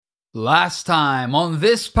Last time on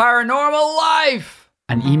This Paranormal Life!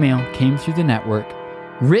 An email came through the network,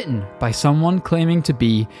 written by someone claiming to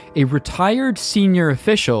be a retired senior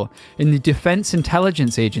official in the Defense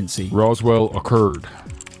Intelligence Agency. Roswell occurred,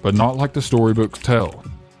 but not like the storybooks tell.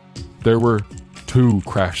 There were 2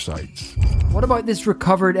 crash sites. What about this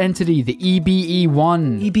recovered entity, the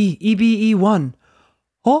EBE-1? EBE-1.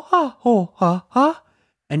 Oh, ha, oh, ha, ha.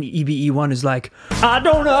 And EBE-1 is like, I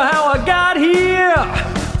don't know how I got here.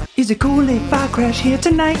 Is it cool if I crash here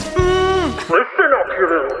tonight? Listen up, you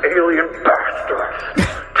little alien bastard.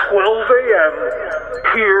 12 a.m.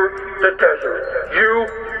 Here, the desert. You,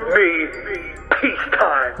 me,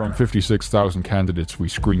 peacetime. From 56,000 candidates, we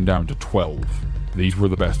screened down to 12. These were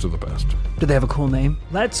the best of the best. Do they have a cool name?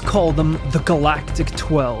 Let's call them the Galactic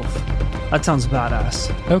 12. That sounds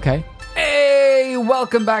badass. Okay. Hey,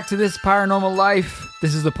 welcome back to This Paranormal Life.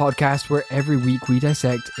 This is the podcast where every week we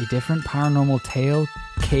dissect a different paranormal tale,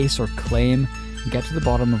 case, or claim and get to the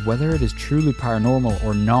bottom of whether it is truly paranormal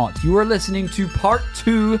or not. You are listening to part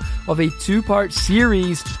 2 of a 2-part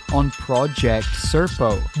series on Project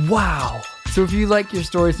Serpo. Wow. So if you like your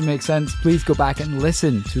stories to make sense, please go back and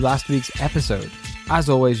listen to last week's episode. As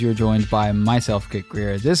always, you're joined by myself, Kit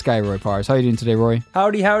Greer, this guy, Roy Powers. How are you doing today, Roy?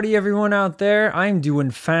 Howdy, everyone out there. I'm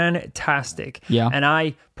doing fantastic. Yeah. And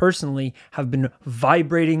I personally have been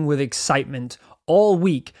vibrating with excitement all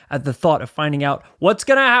week at the thought of finding out what's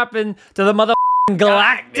going to happen to the motherfucking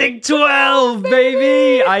Galactic 12,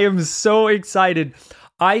 baby. I am so excited.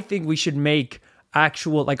 I think we should make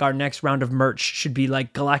actual, like, our next round of merch should be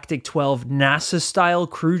like Galactic 12 NASA-style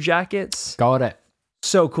crew jackets. Got it.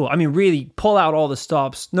 So cool. I mean, really pull out all the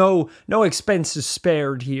stops. No expenses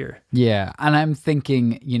spared here. Yeah, and I'm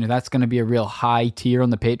thinking, that's going to be a real high tier on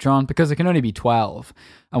the Patreon because it can only be 12,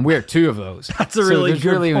 and we're 2 of those. That's a really there's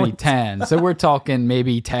good really only point. 10. So we're talking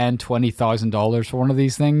maybe $10,000-$20,000 for one of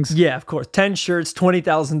these things. Yeah, of course. 10 shirts,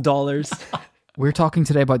 $20,000. We're talking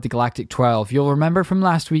today about the Galactic 12. You'll remember from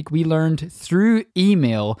last week, we learned through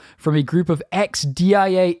email from a group of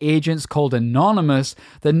ex-DIA agents called Anonymous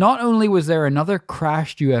that not only was there another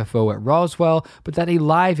crashed UFO at Roswell, but that a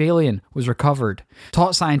live alien was recovered.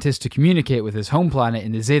 Taught scientists to communicate with his home planet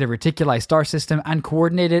in the Zeta Reticuli star system and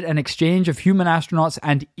coordinated an exchange of human astronauts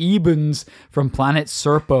and Ebens from planet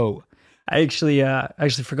Serpo. I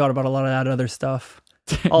actually forgot about a lot of that other stuff.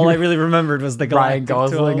 All I really remembered was the Ryan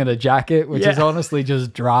Galactic Gosling 12. in a jacket, which is honestly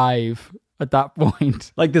just drive at that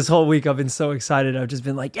point. Like this whole week, I've been so excited. I've just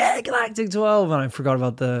been like, yeah, Galactic 12. And I forgot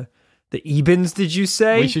about the Ebens, did you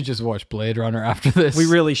say? We should just watch Blade Runner after this. We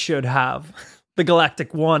really should have. The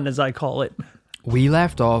Galactic 1, as I call it. We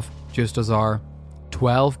left off just as our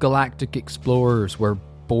 12 galactic explorers were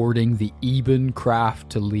boarding the Eben craft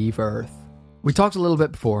to leave Earth. We talked a little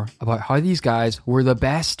bit before about how these guys were the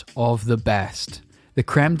best of the best. The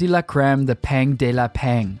creme de la creme, the peng de la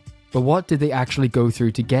peng. But what did they actually go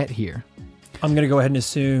through to get here? I'm going to go ahead and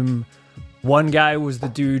assume one guy was the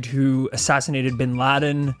dude who assassinated bin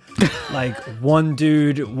Laden. Like one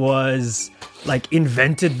dude was like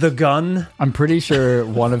invented the gun. I'm pretty sure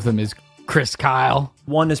one of them is Chris Kyle.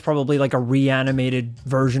 One is probably like a reanimated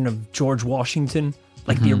version of George Washington.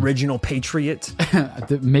 Like the original Patriot.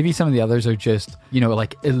 Maybe some of the others are just,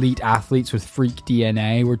 like elite athletes with freak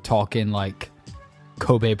DNA. We're talking like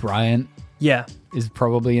Kobe Bryant. Yeah. Is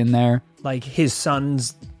probably in there. Like his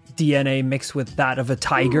son's DNA mixed with that of a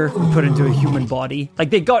tiger put into a human body.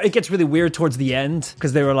 Like it gets really weird towards the end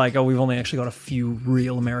because they were like, oh, we've only actually got a few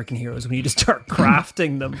real American heroes. We need to start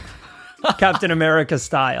crafting them. Captain America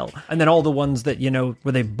style. And then all the ones that,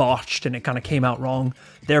 where they botched and it kind of came out wrong,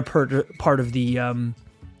 they're part of the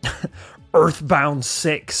Earthbound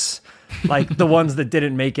 6. Like the ones that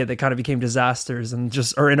didn't make it, that kind of became disasters and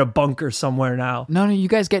just are in a bunker somewhere now. No, you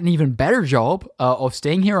guys get an even better job of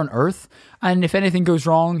staying here on Earth. And if anything goes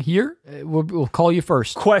wrong here, we'll call you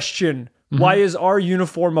first. Question. Why is our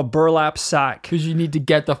uniform a burlap sack? Because you need to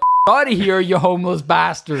get the out of here, you homeless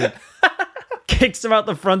bastard. Kicks him out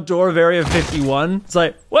the front door of Area 51. It's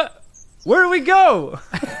like, what? Where do we go?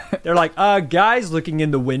 They're like, guys, looking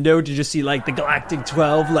in the window to just see like the Galactic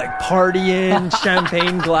 12, like partying,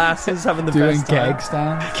 champagne glasses, having the Doing best time. keg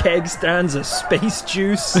stands. Keg stands of space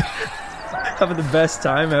juice. Having the best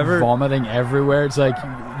time ever. Vomiting everywhere. It's like,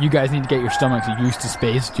 you guys need to get your stomachs used to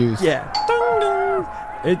space juice. Yeah.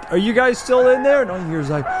 Are you guys still in there? And all you hear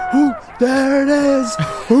is like, ooh, there it is.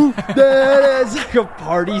 Ooh, there it is. Like a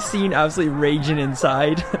party scene absolutely raging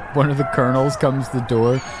inside. One of the colonels comes to the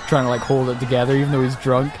door trying to like hold it together even though he's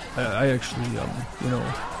drunk. I actually,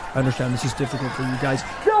 I understand this is difficult for you guys.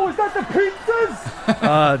 Yo, is that the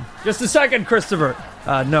pizzas? Just a second, Christopher.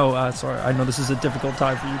 No, sorry. I know this is a difficult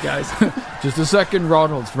time for you guys. Just a second,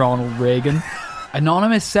 Ronald. It's Ronald Reagan.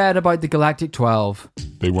 Anonymous said about the Galactic 12.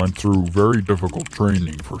 They went through very difficult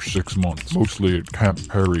training for 6 months, mostly at Camp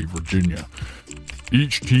Perry, Virginia.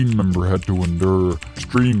 Each team member had to endure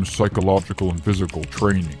extreme psychological and physical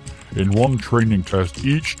training. In one training test,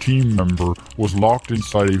 each team member was locked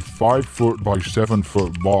inside a 5-foot by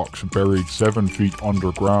 7-foot box buried 7 feet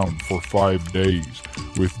underground for 5 days,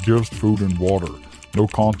 with just food and water, no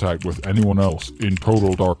contact with anyone else, in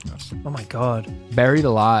total darkness. Oh my god. Buried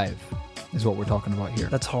alive is what we're talking about here.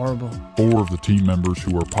 That's horrible. 4 of the team members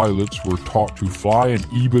who were pilots were taught to fly an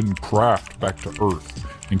Eben craft back to Earth,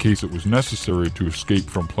 in case it was necessary to escape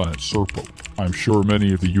from planet Serpo. I'm sure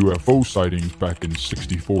many of the UFO sightings back in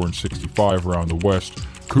 64 and 65 around the West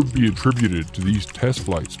could be attributed to these test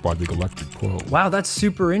flights by the Galactic 12. Wow, that's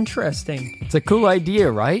super interesting. It's a cool idea,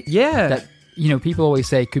 right? Yeah. That, people always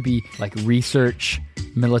say it could be like research,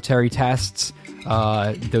 military tests.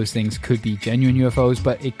 Those things could be genuine UFOs,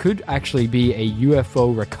 but it could actually be a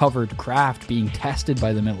UFO recovered craft being tested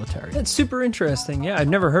by the military. That's super interesting. Yeah, I've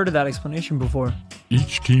never heard of that explanation before.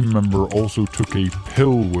 Each team member also took a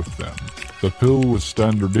pill with them. The pill was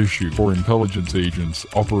standard issue for intelligence agents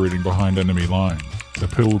operating behind enemy lines. The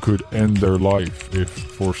pill could end their life if,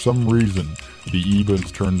 for some reason, the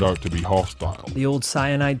Ebens turned out to be hostile. The old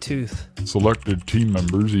cyanide tooth. Selected team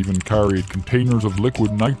members even carried containers of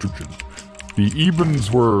liquid nitrogen. The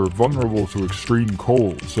Ebens were vulnerable to extreme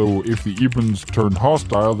cold, so if the Ebens turned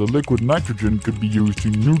hostile, the liquid nitrogen could be used to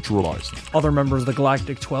neutralize them. Other members of the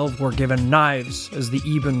Galactic 12 were given knives, as the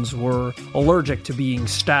Ebens were allergic to being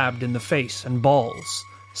stabbed in the face and balls.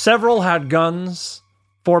 Several had guns,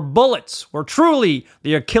 for bullets were truly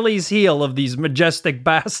the Achilles heel of these majestic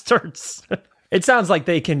bastards. It sounds like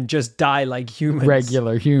they can just die like humans.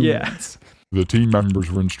 Regular humans. Yeah. The team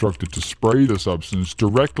members were instructed to spray the substance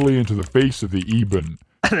directly into the face of the Eben.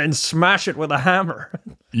 And then smash it with a hammer.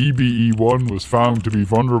 EBE-1 was found to be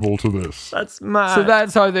vulnerable to this. That's mad. So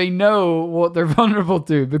that's how they know what they're vulnerable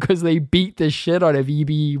to, because they beat the shit out of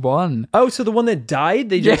EBE-1. Oh, so the one that died?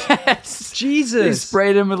 They just... Yes! Jesus. They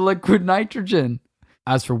sprayed him with liquid nitrogen.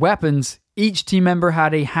 As for weapons, each team member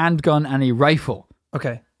had a handgun and a rifle.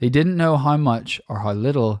 Okay. They didn't know how much or how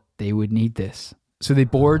little they would need this. So they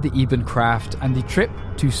board the Eben craft, and the trip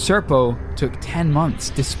to Serpo took 10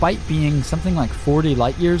 months, despite being something like 40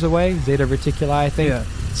 light years away, Zeta Reticuli, I think. Yeah.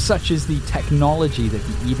 Such is the technology that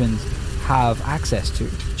the Ebens have access to.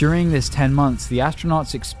 During this 10 months, the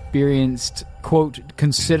astronauts experienced, quote,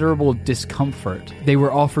 considerable discomfort. They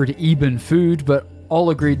were offered Eben food, but all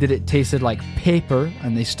agreed that it tasted like paper,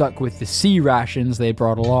 and they stuck with the sea rations they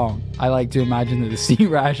brought along. I like to imagine that the sea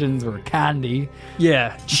rations were candy.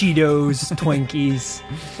 Yeah, Cheetos, Twinkies.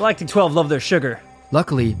 Galactic 12 love their sugar.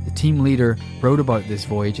 Luckily, the team leader wrote about this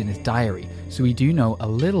voyage in his diary, so we do know a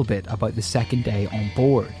little bit about the second day on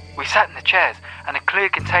board. We sat in the chairs, and a clear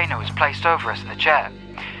container was placed over us in the chair.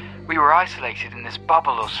 We were isolated in this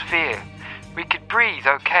bubble or sphere. We could breathe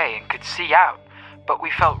okay and could see out, but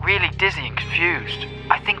we felt really dizzy and confused.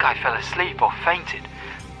 I think I fell asleep or fainted.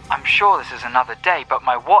 I'm sure this is another day, but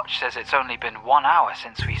my watch says it's only been 1 hour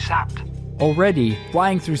since we sat. Already,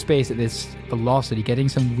 flying through space at this velocity, getting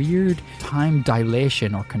some weird time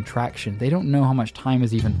dilation or contraction. They don't know how much time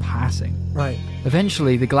is even passing. Right.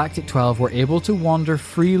 Eventually, the Galactic 12 were able to wander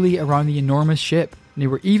freely around the enormous ship. They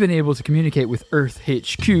were even able to communicate with Earth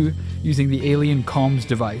HQ using the alien comms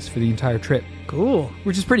device for the entire trip. Cool.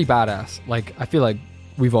 Which is pretty badass. Like, I feel like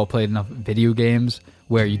we've all played enough video games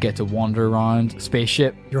where you get to wander around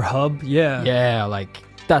spaceship. Your hub? Yeah. Yeah, like,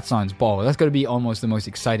 that sounds baller. That's got to be almost the most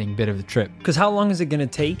exciting bit of the trip. Because how long is it going to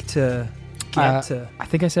take to get to... I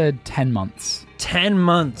think I said 10 months. 10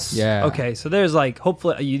 months. Yeah. Okay, so there's like,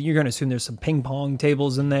 hopefully, you're going to assume there's some ping pong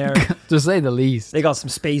tables in there. To say the least. They got some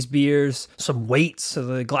space beers, some weights, so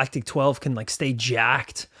the Galactic 12 can like stay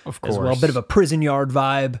jacked. Of As well, a course. bit of a prison yard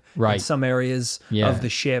vibe in Right. some areas Yeah. of the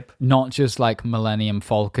ship. Not just like Millennium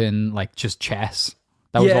Falcon, like just chess.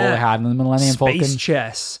 That was all Yeah. they had in the Millennium Space Falcon.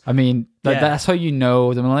 chess. I mean, Yeah. that's how you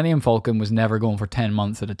know the Millennium Falcon was never going for 10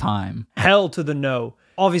 months at a time. Hell to the no.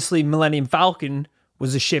 Obviously, Millennium Falcon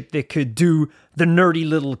was a ship that could do the nerdy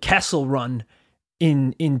little Kessel run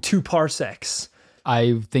in 2 parsecs.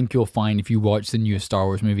 I think you'll find if you watch the new Star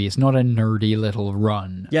Wars movie, it's not a nerdy little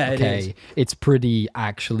run. Yeah, it is. It's pretty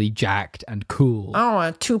actually jacked and cool.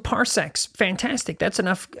 Oh, 2 parsecs. Fantastic. That's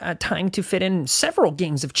enough time to fit in several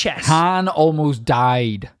games of chess. Han almost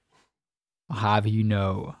died. I'll have you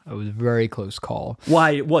know. It was a very close call.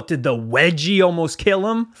 Why, what, did the wedgie almost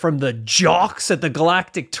kill him from the jocks at the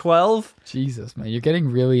Galactic 12? Jesus, man, you're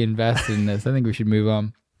getting really invested in this. I think we should move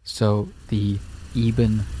on. So the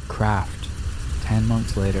Eben craft, 10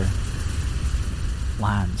 months later,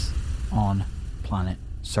 lands on planet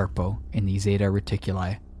Serpo in the Zeta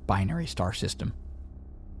Reticuli binary star system.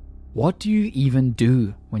 What do you even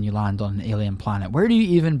do when you land on an alien planet? Where do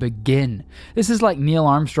you even begin? This is like Neil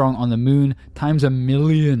Armstrong on the moon times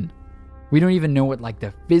 1,000,000. We don't even know what like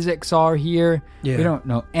the physics are here. Yeah. We don't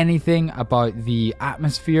know anything about the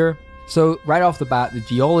atmosphere. So right off the bat, the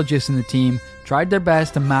geologists in the team tried their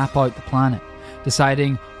best to map out the planet,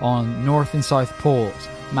 deciding on north and south poles,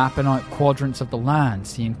 mapping out quadrants of the land,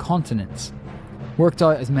 seeing continents. Worked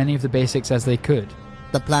out as many of the basics as they could.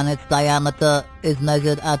 The planet's diameter is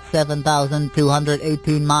measured at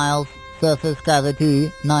 7,218 miles. Surface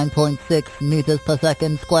gravity, 9.6 meters per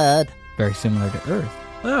second squared. Very similar to Earth.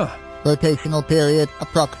 Oh. Rotational period,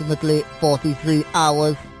 approximately 43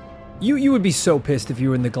 hours. You would be so pissed if you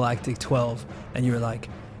were in the Galactic 12 and you were like,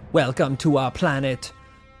 welcome to our planet.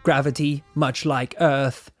 Gravity, much like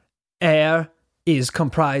Earth. Air is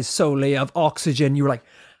comprised solely of oxygen. You were like,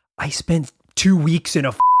 I spent 2 weeks in a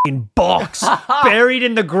f***ing box buried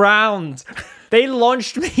in the ground. They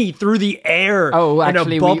launched me through the air Oh, in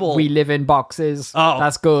actually, a bubble. we live in boxes. Oh.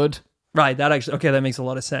 That's good. Right, that makes a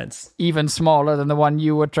lot of sense. Even smaller than the one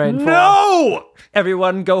you were trained for. No!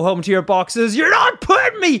 Everyone go home to your boxes. You're not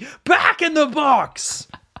putting me back in the box.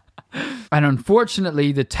 And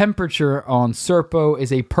unfortunately, the temperature on Serpo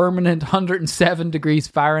is a permanent 107 degrees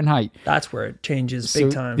Fahrenheit. That's where it changes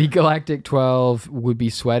big time. The Galactic 12 would be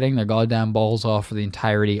sweating their goddamn balls off for the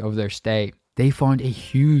entirety of their stay. They found a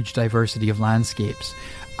huge diversity of landscapes,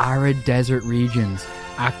 arid desert regions,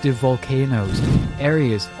 active volcanoes,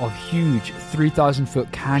 areas of huge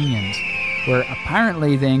 3,000-foot canyons, where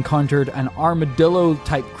apparently they encountered an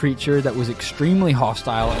armadillo-type creature that was extremely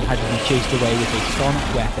hostile and had to be chased away with a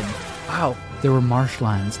sonic weapon. Wow. There were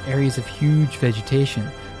marshlands, areas of huge vegetation,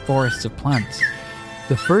 forests of plants.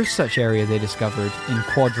 The first such area they discovered in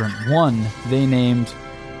Quadrant 1, they named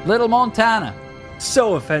Little Montana.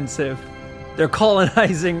 So offensive. They're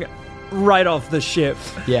colonizing right off the ship.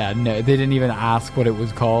 Yeah, no, they didn't even ask what it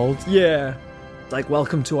was called. Yeah. Like,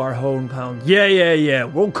 welcome to our hometown. Yeah.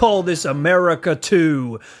 We'll call this America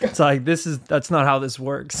 2. It's like, that's not how this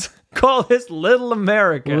works. Call this Little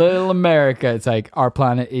America. Little America. It's like, our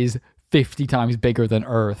planet is 50 times bigger than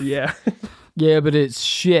Earth. Yeah. Yeah, but it's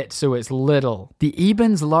shit, so it's little. The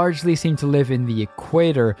Ebens largely seem to live in the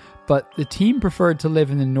equator, but the team preferred to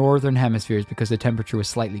live in the northern hemispheres because the temperature was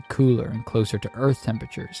slightly cooler and closer to Earth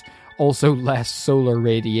temperatures. Also less solar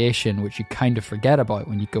radiation, which you kind of forget about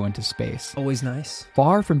when you go into space. Always nice.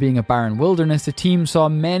 Far from being a barren wilderness, the team saw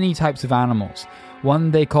many types of animals.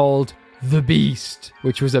 One they called the Beast,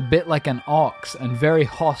 which was a bit like an ox and very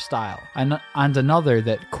hostile, and another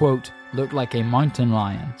that, quote, looked like a mountain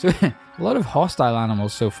lion. So a lot of hostile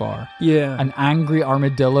animals so far. Yeah. An angry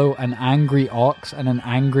armadillo, an angry ox, and an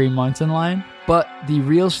angry mountain lion. But the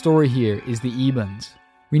real story here is the Ebens.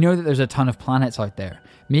 We know that there's a ton of planets out there,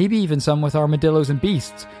 maybe even some with armadillos and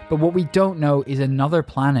beasts, but what we don't know is another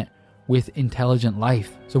planet with intelligent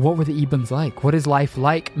life. So what were the Ebens like? What is life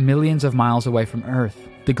like millions of miles away from Earth?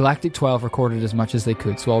 The Galactic 12 recorded as much as they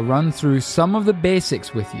could, so I'll run through some of the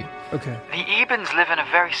basics with you. Okay. The Ebens live in a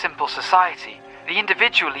very simple society. The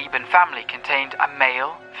individual Eben family contained a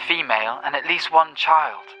male, female, and at least one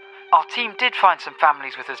child. Our team did find some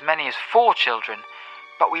families with as many as 4 children,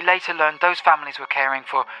 but we later learned those families were caring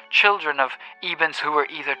for children of Ebens who were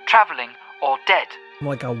either traveling or dead.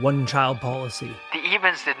 Like a one-child policy. The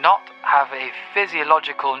Ebens did not have a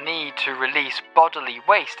physiological need to release bodily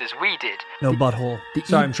waste as we did. No butthole. the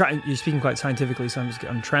Sorry, E- you're speaking quite scientifically, so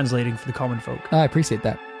I'm translating for the common folk. I appreciate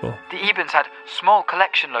that. Cool. The Ebens had small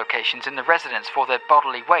collection locations in the residence for their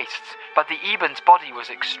bodily wastes, but the Ebens' body was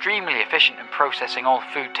extremely efficient in processing all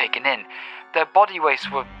food taken in. Their body wastes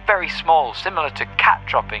were very small, similar to cat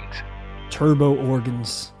droppings. Turbo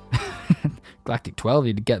organs. Galactic 12,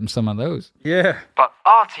 you'd get them some of those. Yeah. But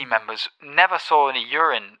our team members never saw any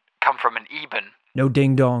urine come from an Eben. No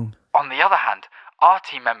ding dong. On the other hand, our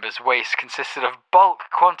team members' waste consisted of bulk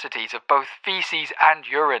quantities of both feces and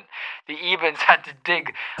urine. The Ebens had to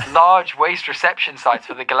dig large waste reception sites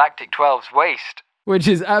for the Galactic 12's waste. Which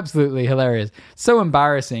is absolutely hilarious. So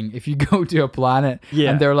embarrassing if you go to a planet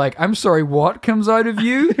Yeah. and they're like, I'm sorry, what comes out of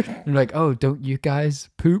you? And you're like, oh, don't you guys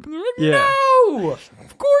poop? And they're like, Yeah. no,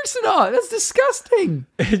 of course not. That's disgusting.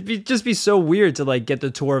 It'd just be so weird to like get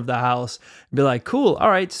the tour of the house and be like, cool, all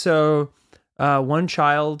right, so one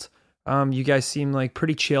child, you guys seem like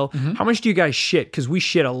pretty chill. How much do you guys shit? Because we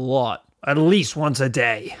shit a lot, at least once a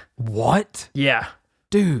day. What? Yeah.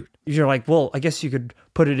 Dude. You're like, well, I guess you could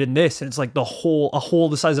put it in this, and it's like a hole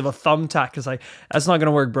the size of a thumbtack. It's like, that's not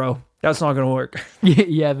gonna work, bro. That's not going to work.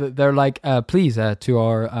 Yeah, they're like, please, to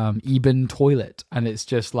our Eben toilet. And it's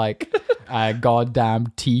just like a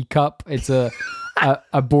goddamn teacup. It's a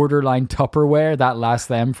borderline Tupperware that lasts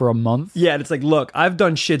them for a month. Yeah, and it's like, look, I've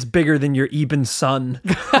done shits bigger than your Eben son.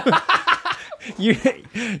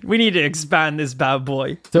 We need to expand this bad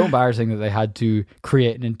boy. So embarrassing that they had to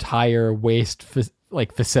create an entire waste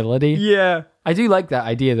facility. Yeah. I do like that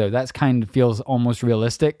idea though. That's kind of feels almost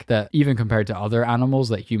realistic, that even compared to other animals,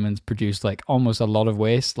 that humans produce like almost a lot of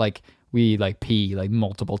waste. Like we like pee like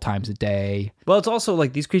multiple times a day. Well, it's also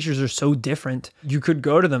like these creatures are so different. You could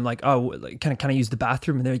go to them like, oh, like, can I use the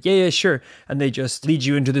bathroom? And they're like, yeah, sure. And they just lead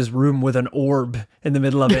you into this room with an orb in the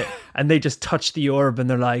middle of it. And they just touch the orb and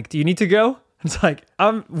they're like, do you need to go? It's like,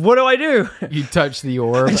 what do I do? You touch the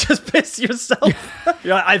orb. Just piss yourself.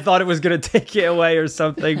 Yeah, I thought it was going to take it away or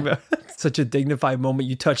something. But such a dignified moment.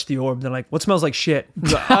 You touch the orb. They're like, what smells like shit?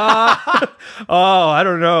 Like, oh, I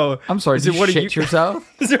don't know. I'm sorry, did you shit yourself?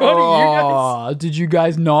 Is it one of you guys? Did you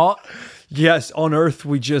guys not? Yes, on Earth,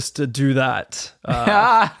 we just do that.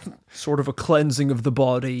 Sort of a cleansing of the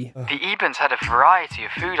body. The Ebens had a variety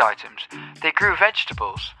of food items. They grew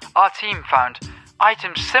vegetables. Our team found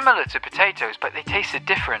items similar to potatoes, but they tasted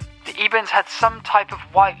different. The Ebens had some type of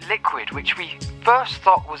white liquid, which we first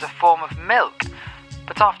thought was a form of milk.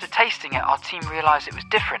 But after tasting it, our team realized it was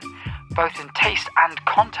different, both in taste and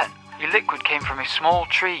content. The liquid came from a small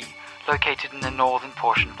tree located in the northern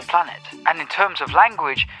portion of the planet. And in terms of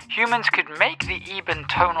language, humans could make the Eben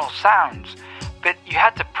tonal sounds, but you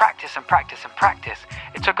had to practice and practice and practice.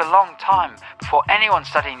 It took a long time before anyone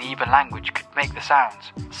studying the Eben language could make the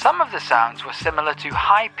sounds. Some of the sounds were similar to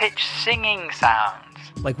high-pitched singing sounds.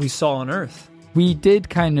 Like we saw on Earth. We did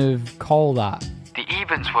kind of call that. The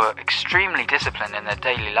Ebens were extremely disciplined in their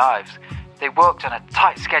daily lives. They worked on a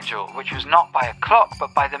tight schedule, which was not by a clock,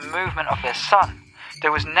 but by the movement of their sun.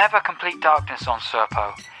 There was never complete darkness on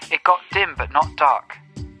Serpo. It got dim, but not dark.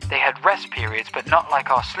 They had rest periods, but not like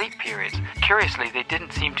our sleep periods. Curiously, they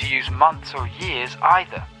didn't seem to use months or years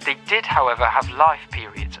either. They did, however, have life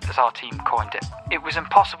periods, as our team coined it. It was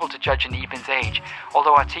impossible to judge an Eben's age,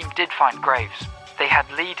 although our team did find graves. They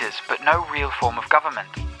had leaders, but no real form of government.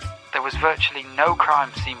 There was virtually no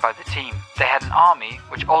crime seen by the team. They had an army,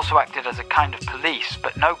 which also acted as a kind of police,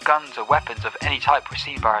 but no guns or weapons of any type were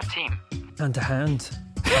seen by our team. Hand to hand.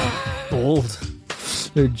 Bold.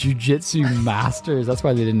 They're jiu-jitsu masters. That's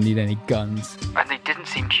why they didn't need any guns. And they didn't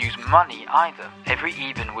seem to use money either. Every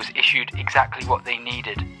Eben was issued exactly what they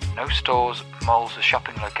needed. No stores, malls or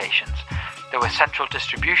shopping locations. There were central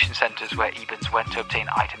distribution centers where Ebens went to obtain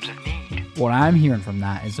items of need. What I'm hearing from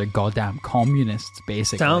that is they're goddamn communists,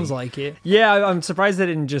 basically. Sounds like it. Yeah, I'm surprised they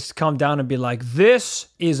didn't just calm down and be like, this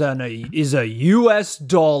is a US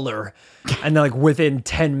dollar. And then like within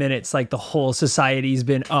 10 minutes, like the whole society's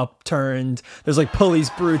been upturned. There's like police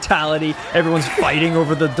brutality. Everyone's fighting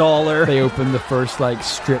over the dollar. They opened the first like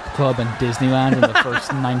strip club in Disneyland in the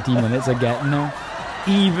first 90 minutes of getting there.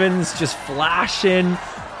 Ebens just flashing.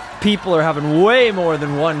 People are having way more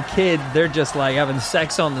than one kid. They're just like having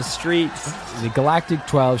sex on the streets. The Galactic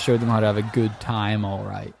 12 showed them how to have a good time, all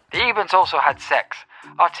right. The Ebens also had sex.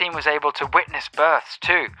 Our team was able to witness births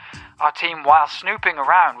too. Our team, while snooping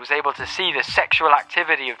around, was able to see the sexual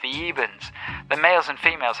activity of the Ebens. The males and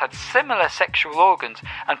females had similar sexual organs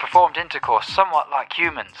and performed intercourse somewhat like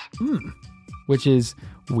humans. Which is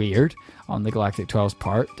weird on the Galactic 12's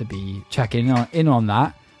part to be checking in on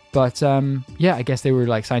that. But yeah, I guess they were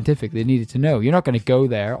like scientific. They needed to know. You're not going to go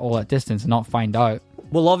there all at distance and not find out.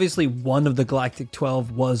 Well, obviously, one of the Galactic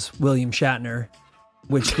 12 was William Shatner,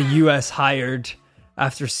 which the US hired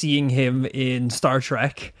after seeing him in Star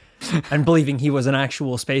Trek and believing he was an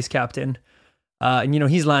actual space captain. And, you know,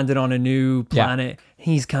 he's landed on a new planet. Yeah.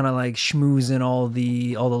 He's kind of like schmoozing all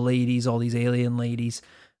the ladies, all these alien ladies.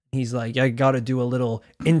 He's like, I got to do a little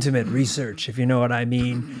intimate research, if you know what I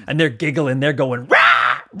mean. And they're giggling. They're going,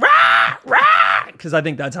 rah, rah, rah. Because I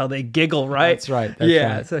think that's how they giggle, right? That's right.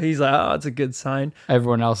 Right. So he's like, oh, it's a good sign.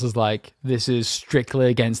 Everyone else is like, this is strictly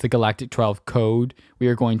against the Galactic 12 code. We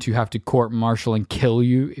are going to have to court-martial and kill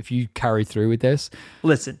you if you carry through with this.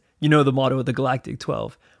 Listen, you know the motto of the Galactic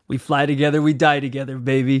 12. We fly together, we die together,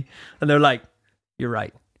 baby. And they're like, you're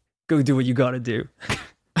right. Go do what you got to do.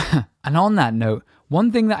 And on that note,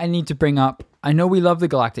 one thing that I need to bring up, I know we love the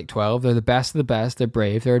Galactic 12. They're the best of the best. They're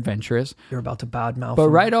brave. They're adventurous. You're about to badmouth But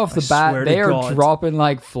them. right off the bat, they are dropping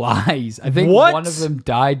like flies. I think one of them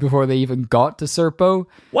died before they even got to Serpo.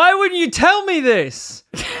 Why wouldn't you tell me this?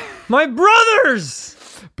 My brothers!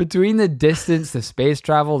 Between the distance, the space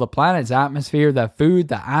travel, the planet's atmosphere, the food,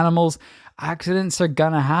 the animals, accidents are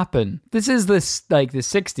gonna happen. This is like the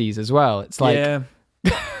 60s as well. It's like... Yeah.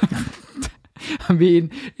 I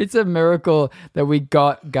mean, it's a miracle that we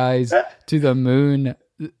got guys to the moon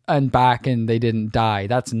and back and they didn't die.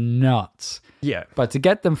 That's nuts. Yeah. But to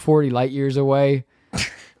get them 40 light years away,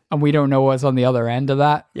 and we don't know what's on the other end of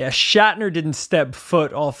that. Yeah, Shatner didn't step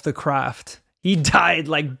foot off the craft. He died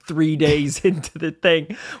like 3 days into the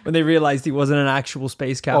thing when they realized he wasn't an actual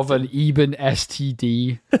space captain. Of an Eben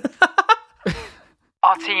STD.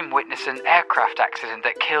 Our team witnessed an aircraft accident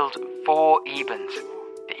that killed 4 Ebens.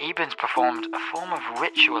 The Ebens performed a form of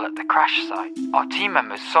ritual at the crash site. Our team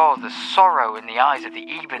members saw the sorrow in the eyes of the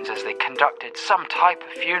Ebens as they conducted some type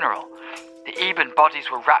of funeral. The Eben bodies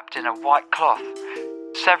were wrapped in a white cloth.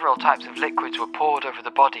 Several types of liquids were poured over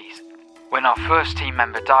the bodies. When our first team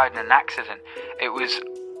member died in an accident, it was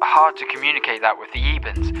hard to communicate that with the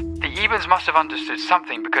Ebens. The Ebens must have understood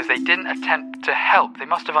something because they didn't attempt to help. They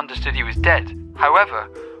must have understood he was dead. However,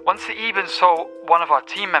 once the Ebens saw one of our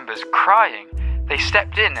team members crying, they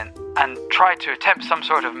stepped in and tried to attempt some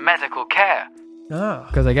sort of medical care. Ah.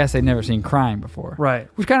 Because I guess they'd never seen crying before. Right.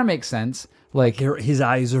 Which kind of makes sense. Like, His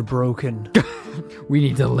eyes are broken. we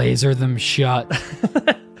need to laser them shut.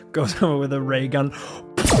 Goes over with a ray gun,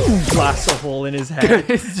 blasts a hole in his head.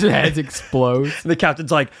 His head explodes. And the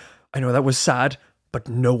captain's like, I know that was sad, but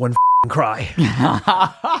no one cry.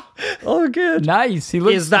 Oh, good. Nice. He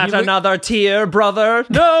looks, Is that he look- another tear, brother?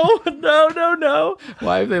 No.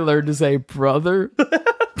 Why have they learned to say brother?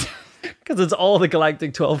 Because it's all the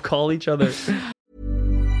Galactic 12 call each other.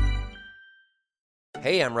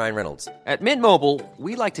 Hey, I'm Ryan Reynolds. At Mint Mobile,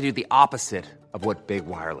 we like to do the opposite of what Big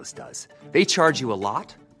Wireless does. They charge you a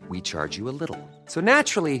lot, we charge you a little. So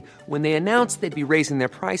naturally, when they announced they'd be raising their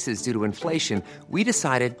prices due to inflation, we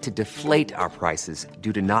decided to deflate our prices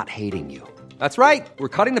due to not hating you. That's right. We're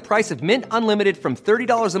cutting the price of Mint Unlimited from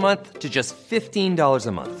 $30 a month to just $15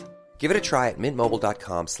 a month. Give it a try at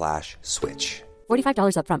mintmobile.com/switch.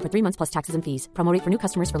 $45 up front for 3 months plus taxes and fees. Promo rate for new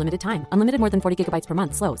customers for limited time. Unlimited more than 40 gigabytes per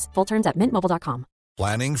month. Slows full terms at mintmobile.com.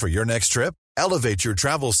 Planning for your next trip? Elevate your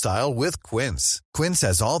travel style with Quince. Quince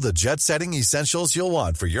has all the jet-setting essentials you'll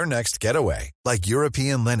want for your next getaway, like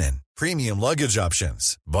European linen, premium luggage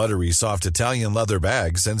options, buttery soft Italian leather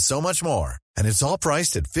bags, and so much more. And it's all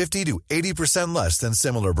priced at 50 to 80% less than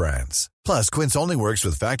similar brands. Plus, Quince only works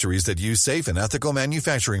with factories that use safe and ethical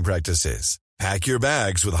manufacturing practices. Pack your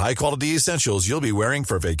bags with high-quality essentials you'll be wearing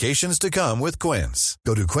for vacations to come with Quince.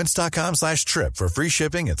 Go to quince.com/trip for free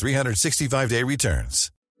shipping and 365-day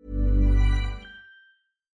returns.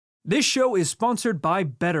 This show is sponsored by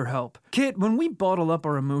BetterHelp. Kit, when we bottle up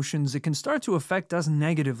our emotions, it can start to affect us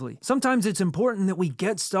negatively. Sometimes it's important that we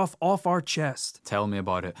get stuff off our chest. Tell me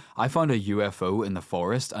about it. I found a UFO in the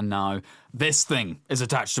forest, and now this thing is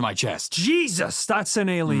attached to my chest. Jesus, that's an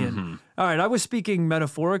alien. All right, I was speaking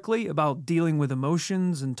metaphorically about dealing with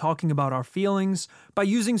emotions and talking about our feelings by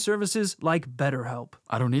using services like BetterHelp.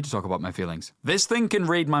 I don't need to talk about my feelings. This thing can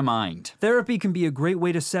read my mind. Therapy can be a great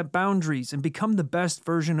way to set boundaries and become the best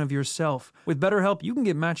version of yourself. With BetterHelp, you can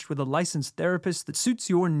get matched with a licensed therapist that suits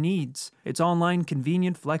your needs. It's online,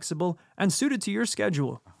 convenient, flexible, and suited to your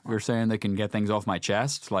schedule. You're saying they can get things off my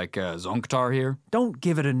chest, like Zonktar here? Don't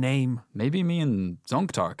give it a name. Maybe me and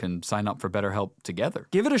Zonktar can sign up for BetterHelp together.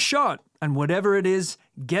 Give it a shot, and whatever it is,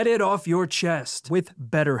 get it off your chest with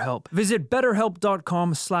BetterHelp. Visit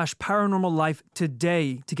betterhelp.com/paranormallife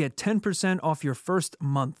today to get 10% off your first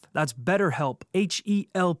month. That's BetterHelp,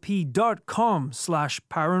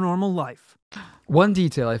 HELP.com/paranormallife. One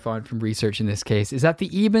detail I found from research in this case is that the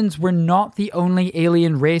Ebens were not the only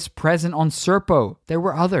alien race present on Serpo. There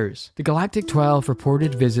were others. The Galactic 12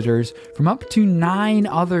 reported visitors from up to 9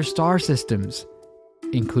 other star systems,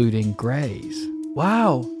 including Greys.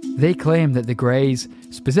 Wow. They claim that the Greys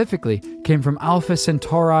specifically came from Alpha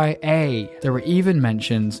Centauri A. There were even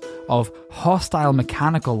mentions of hostile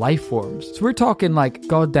mechanical life forms. So we're talking like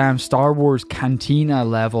goddamn Star Wars cantina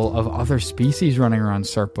level of other species running around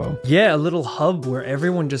Serpo. Yeah, a little hub where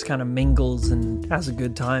everyone just kind of mingles and has a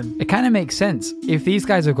good time. It kind of makes sense. If these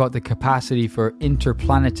guys have got the capacity for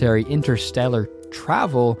interplanetary, interstellar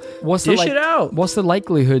travel, what's Dish it out. What's the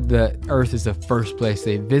likelihood that Earth is the first place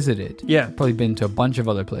they visited? Yeah. Probably been to a bunch of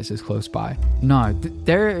other places close by. Now,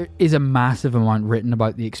 there is a massive amount written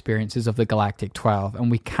about the experiences of the Galactic 12,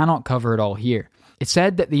 and we cannot cover it all here. It's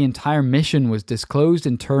said that the entire mission was disclosed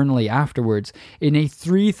internally afterwards in a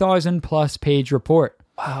 3,000 plus page report.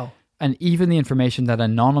 Wow. And even the information that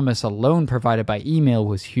Anonymous alone provided by email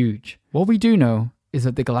was huge. What we do know is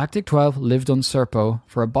that the Galactic 12 lived on Serpo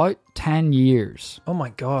for about 10 years. Oh my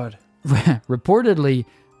god. Reportedly,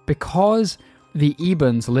 because the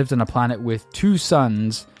Ebens lived on a planet with 2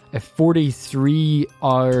 suns, a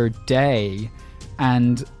 43-hour day,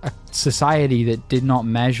 and a society that did not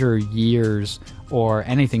measure years or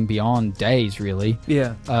anything beyond days, really.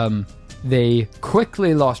 Yeah. They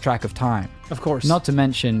quickly lost track of time. Of course. Not to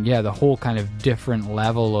mention, the whole kind of different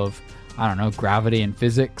level of, I don't know, gravity and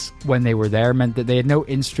physics when they were there meant that they had no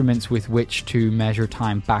instruments with which to measure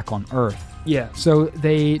time back on Earth. Yeah. So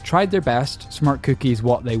they tried their best, smart cookies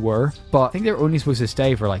what they were, but I think they were only supposed to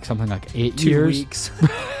stay for like something like 8 2 years. weeks.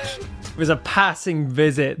 It was a passing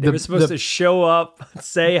visit. They were supposed to show up,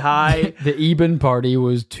 say hi. The Eben party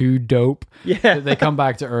was too dope. Yeah. They come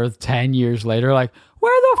back to Earth 10 years later, like,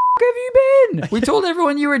 where the f*** have you been? We told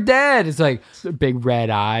everyone you were dead. It's like big red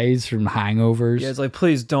eyes from hangovers. Yeah, it's like,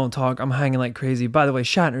 please don't talk. I'm hanging like crazy. By the way,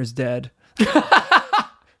 Shatner's dead.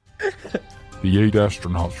 The 8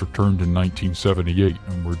 astronauts returned in 1978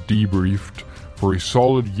 and were debriefed for a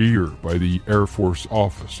solid year by the Air Force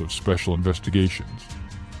Office of Special Investigations.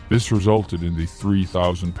 This resulted in the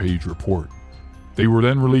 3,000-page report. They were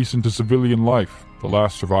then released into civilian life. The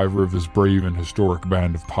last survivor of this brave and historic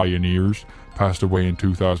band of pioneers passed away in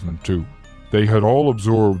 2002. They had all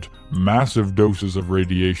absorbed massive doses of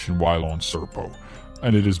radiation while on Serpo,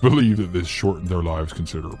 and it is believed that this shortened their lives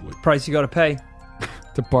considerably. Price you gotta pay.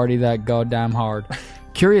 To party that goddamn hard.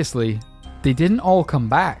 Curiously, they didn't all come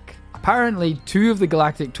back. Apparently, 2 of the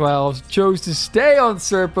Galactic 12s chose to stay on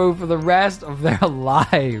Serpo for the rest of their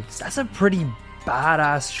lives. That's a pretty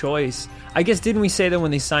badass choice. I guess, didn't we say that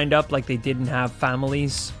when they signed up, like, they didn't have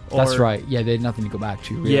families? That's right. Yeah, they had nothing to go back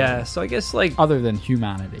to, really. Yeah, so I guess, like, other than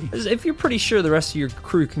humanity. If you're pretty sure the rest of your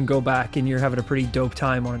crew can go back and you're having a pretty dope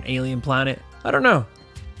time on an alien planet, I don't know.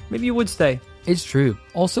 Maybe you would stay. It's true.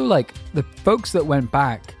 Also, like, the folks that went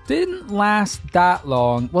back didn't last that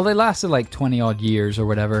long. Well, they lasted like 20 odd years or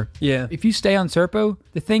whatever. Yeah. If you stay on Serpo,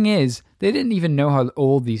 the thing is, they didn't even know how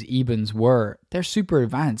old these Ebens were. They're super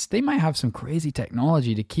advanced. They might have some crazy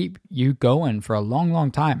technology to keep you going for a long,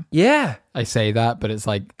 long time. Yeah. I say that, but it's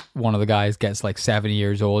like one of the guys gets like 70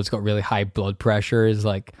 years old. He's got really high blood pressure. Is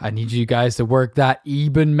like, I need you guys to work that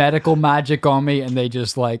Eben medical magic on me. And they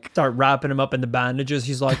just like start wrapping him up in the bandages.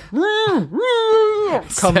 He's like,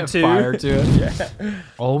 come to fire to it. Yeah.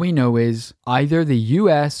 All we know is either the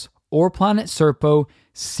US or Planet Serpo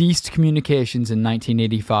ceased communications in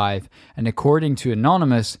 1985. And according to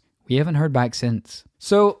Anonymous, we haven't heard back since.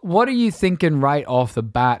 So what are you thinking right off the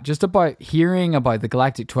bat, just about hearing about the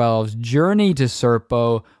Galactic 12's journey to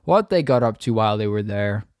Serpo, what they got up to while they were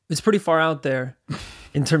there? It's pretty far out there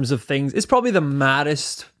in terms of things. It's probably the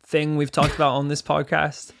maddest thing we've talked about on this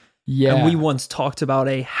podcast. Yeah. And we once talked about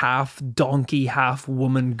a half donkey, half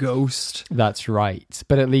woman ghost. That's right.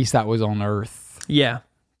 But at least that was on Earth. Yeah.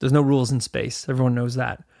 There's no rules in space. Everyone knows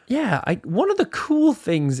that. Yeah. One of the cool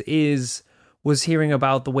things was hearing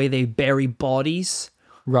about the way they bury bodies.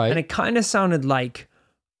 Right. And it kind of sounded like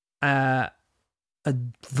a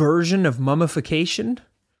version of mummification.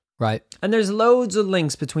 Right. And there's loads of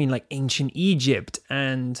links between like ancient Egypt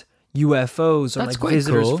and UFOs or That's like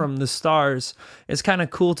visitors cool. from the stars. It's kind of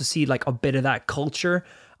cool to see like a bit of that culture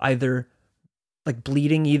either like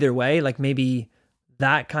bleeding either way. Like maybe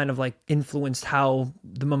that kind of like influenced how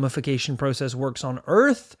the mummification process works on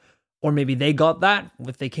Earth. Or maybe they got that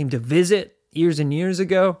if they came to visit years and years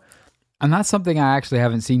ago. And that's something I actually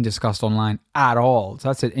haven't seen discussed online at all. So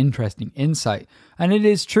that's an interesting insight. And it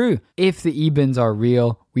is true. If the Ebens are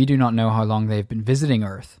real, we do not know how long they've been visiting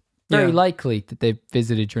Earth. Very likely that they've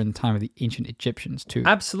visited during the time of the ancient Egyptians too.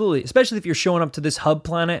 Absolutely. Especially if you're showing up to this hub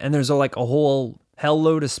planet and there's a whole hell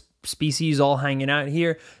load of species all hanging out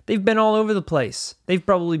here. They've been all over the place. They've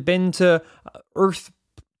probably been to Earth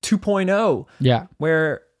 2.0. Yeah.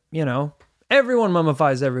 Where, everyone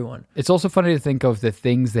mummifies everyone. It's also funny to think of the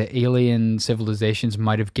things that alien civilizations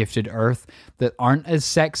might have gifted Earth that aren't as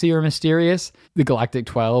sexy or mysterious. The Galactic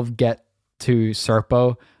 12 get to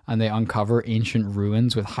Serpo and they uncover ancient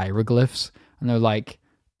ruins with hieroglyphs. And they're like,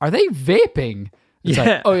 are they vaping? It's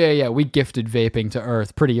like, oh yeah, we gifted vaping to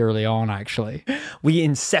Earth pretty early on, actually. We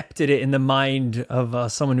incepted it in the mind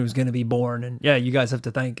of someone who's going to be born. And yeah, you guys have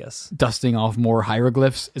to thank us. Dusting off more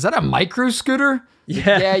hieroglyphs. Is that a micro scooter?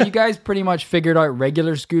 Yeah. Yeah, you guys pretty much figured out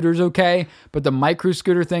regular scooters okay, but the micro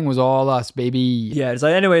scooter thing was all us, baby. Yeah, it's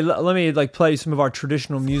like, anyway, let me play some of our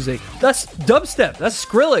traditional music. That's dubstep. That's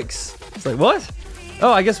Skrillex. It's like, what?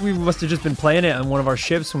 Oh, I guess we must have just been playing it on one of our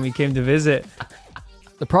ships when we came to visit.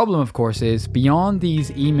 The problem, of course, is beyond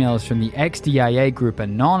these emails from the ex-DIA group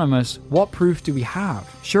Anonymous, what proof do we have?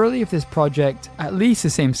 Surely if this project, at least the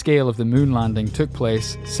same scale of the moon landing, took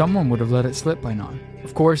place, someone would have let it slip by now.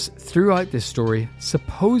 Of course, throughout this story,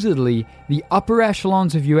 supposedly the upper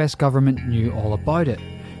echelons of US government knew all about it.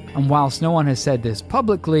 And whilst no one has said this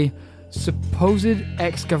publicly, supposed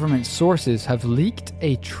ex-government sources have leaked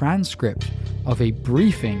a transcript of a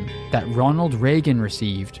briefing that Ronald Reagan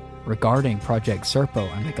received regarding Project Serpo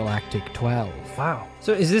and the Galactic 12. Wow.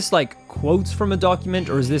 So is this like quotes from a document,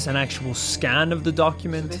 or is this an actual scan of the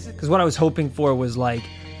document? Because what I was hoping for was like,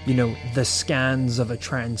 you know, the scans of a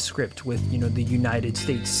transcript with, you know, the United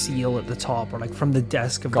States seal at the top, or like from the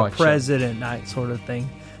desk of the president, that sort of thing.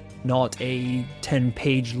 Not a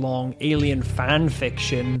 10-page long alien fan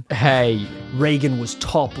fiction. Hey. Reagan was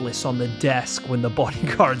topless on the desk when the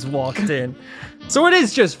bodyguards walked in. So it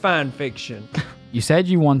is just fan fiction. You said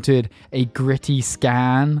you wanted a gritty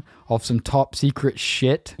scan of some top secret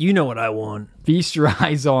shit. You know what I want. Feast your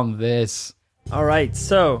eyes on this. All right,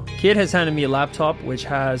 so Kid has handed me a laptop which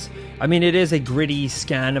has, I mean, it is a gritty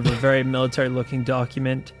scan of a very military-looking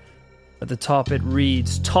document. At the top it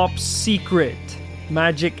reads, Top Secret,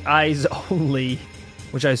 Magic Eyes Only,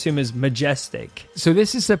 which I assume is majestic. So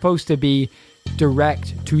this is supposed to be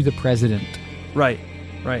direct to the president. Right.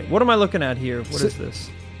 What am I looking at here? What is this?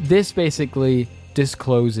 This basically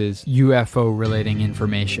discloses UFO-relating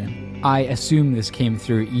information. I assume this came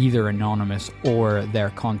through either Anonymous or their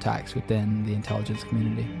contacts within the intelligence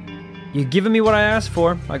community. You've given me what I asked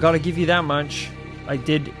for. I gotta give you that much. I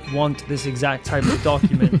did want this exact type of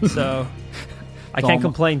document, so I can't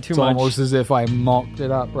complain too much. It's almost as if I mocked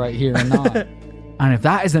it up right here and now. And if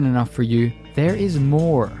that isn't enough for you, there is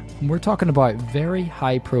more. And we're talking about very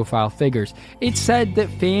high-profile figures. It's said that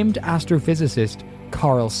famed astrophysicist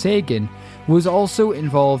Carl Sagan was also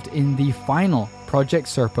involved in the final Project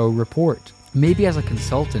Serpo report, maybe as a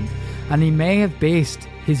consultant, and he may have based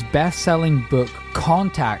his best-selling book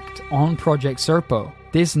Contact on Project Serpo.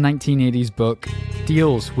 This 1980s book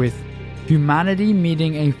deals with humanity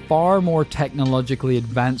meeting a far more technologically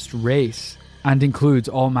advanced race and includes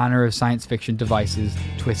all manner of science fiction devices,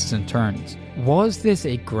 twists and turns. Was this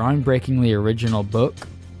a groundbreakingly original book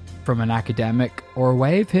from an academic, or a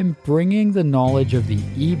way of him bringing the knowledge of the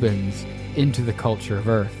Ebens into the culture of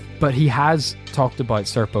Earth? But he has talked about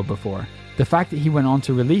Serpo before. The fact that he went on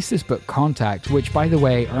to release this book Contact, which by the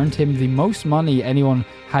way earned him the most money anyone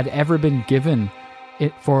had ever been given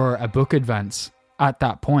it for a book advance at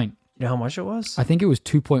that point. You know how much it was? I think it was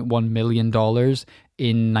 $2.1 million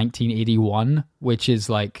in 1981, which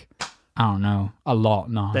is like, I don't know, a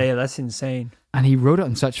lot now. Yeah, that's insane. And he wrote it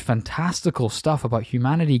on such fantastical stuff about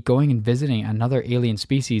humanity going and visiting another alien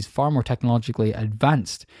species far more technologically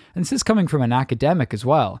advanced. And this is coming from an academic as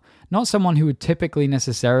well, not someone who would typically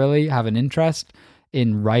necessarily have an interest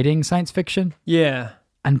in writing science fiction. Yeah.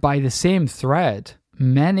 And by the same thread,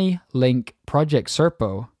 many link Project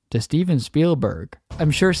Serpo to Steven Spielberg.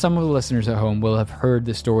 I'm sure some of the listeners at home will have heard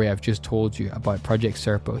the story I've just told you about Project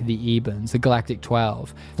Serpo, the Ebens, the Galactic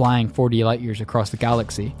 12, flying 40 light years across the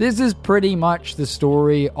galaxy. This is pretty much the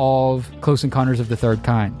story of Close Encounters of the Third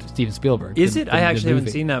Kind, Steven Spielberg. Is it? I actually haven't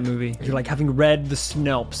seen that movie. You're like, having read the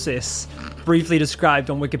synopsis briefly described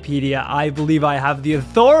on Wikipedia, I believe I have the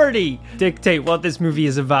authority to dictate what this movie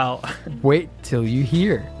is about. Wait till you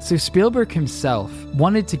hear. So Spielberg himself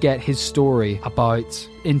wanted to get his story about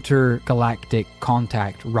intergalactic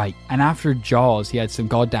contact right. And after Jaws, he had some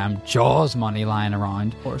goddamn Jaws money lying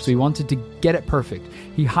around. So he wanted to get it perfect.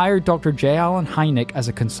 He hired Dr. J. Allen Hynek as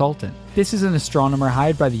a consultant. This is an astronomer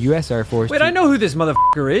hired by the US Air Force. Wait, I know who this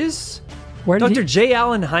motherfucker is. Dr. J.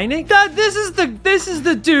 Allen Hynek? This is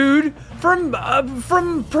the dude from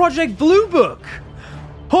Project Blue Book.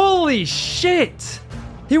 Holy shit!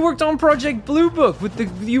 He worked on Project Blue Book with the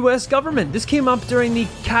US government. This came up during the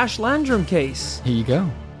Cash Landrum case. Here you go.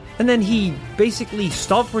 And then he basically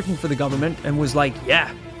stopped working for the government and was like,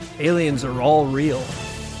 yeah, aliens are all real.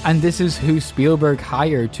 And this is who Spielberg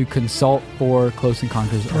hired to consult for Close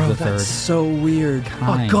Encounters of the Third. That's so weird.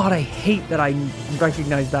 Kind. Oh God, I hate that I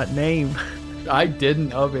recognize that name. I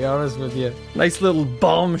didn't, I'll be honest with you. Nice little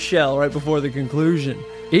bombshell right before the conclusion.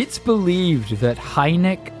 It's believed that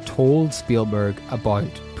Hynek told Spielberg about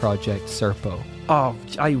Project Serpo. Oh,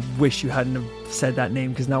 I wish you hadn't have said that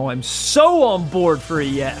name, because now I'm so on board for a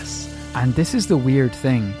yes. And this is the weird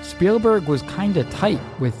thing. Spielberg was kind of tight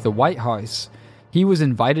with the White House. He was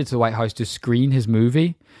invited to the White House to screen his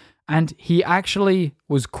movie, and he actually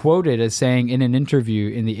was quoted as saying in an interview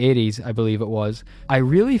in the 80s, I believe it was, "I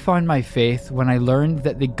really found my faith when I learned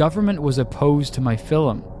that the government was opposed to my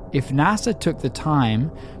film. If NASA took the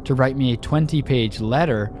time to write me a 20-page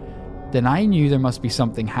letter, then I knew there must be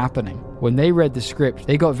something happening. When they read the script,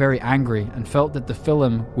 they got very angry and felt that the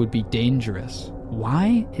film would be dangerous."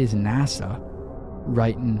 Why is NASA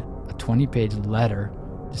writing a 20-page letter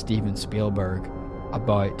to Steven Spielberg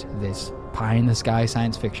about this pie-in-the-sky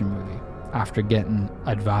science fiction movie after getting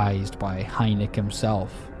advised by Hynek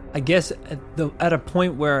himself I guess at a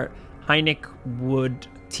point where Hynek would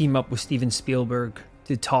team up with Steven Spielberg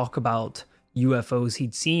to talk about UFOs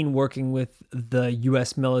he'd seen working with the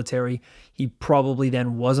US military, he probably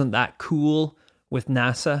then wasn't that cool with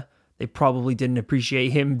NASA. They probably didn't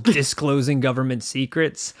appreciate him disclosing government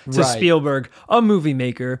secrets to Spielberg, a movie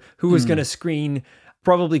maker who was going to screen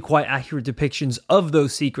probably quite accurate depictions of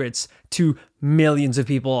those secrets to millions of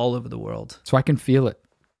people all over the world. So I can feel it.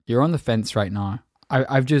 You're on the fence right now.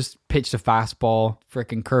 I've just pitched a fastball,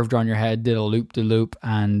 freaking curved around your head, did a loop-de-loop,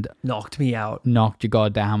 and knocked me out. Knocked you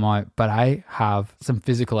goddamn out. But I have some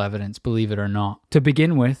physical evidence, believe it or not. To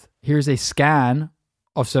begin with, here's a scan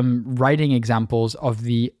of some writing examples of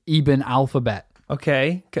the Ibn alphabet.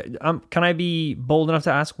 Okay. Can I be bold enough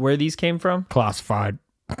to ask where these came from? Classified.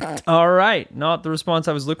 All right. Not the response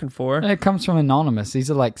I was looking for. It comes from Anonymous. These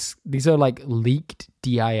are like leaked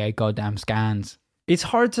DIA goddamn scans. It's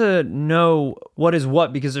hard to know what is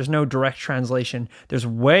what because there's no direct translation. There's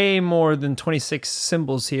way more than 26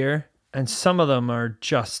 symbols here, and some of them are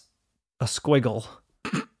just a squiggle.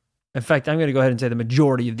 In fact, I'm going to go ahead and say the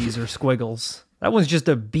majority of these are squiggles. That one's just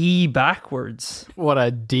a B backwards. What, a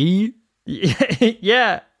D?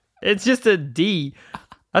 Yeah, it's just a D.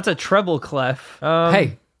 That's a treble clef.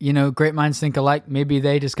 Hey, great minds think alike. Maybe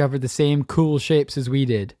they discovered the same cool shapes as we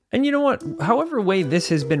did. And you know what? However way this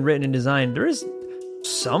has been written and designed, there is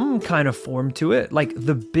some kind of form to it. Like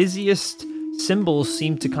the busiest symbols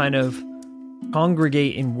seem to kind of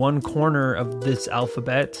congregate in one corner of this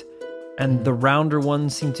alphabet, and the rounder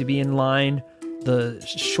ones seem to be in line. The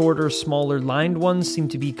shorter, smaller lined ones seem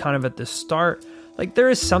to be kind of at the start. Like there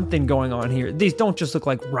is something going on here. These don't just look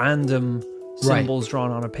like random symbols drawn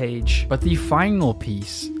on a page. But the final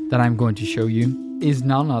piece that I'm going to show you is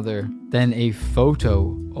none other than a photo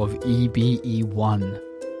of EBE-1,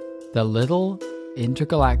 the little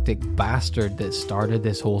intergalactic bastard that started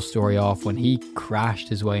this whole story off when he crashed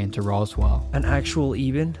his way into Roswell. An actual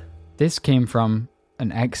Eben? This came from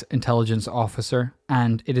an ex-intelligence officer,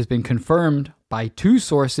 and it has been confirmed by 2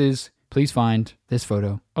 sources. Please find this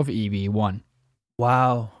photo of EBE-1.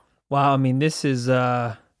 Wow. I mean, this is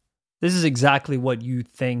exactly what you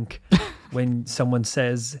think when someone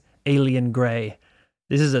says alien gray.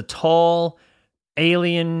 This is a tall,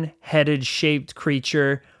 alien-headed shaped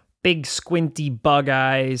creature, big squinty bug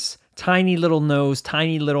eyes, tiny little nose,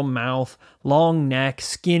 tiny little mouth, long neck,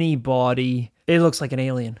 skinny body. It looks like an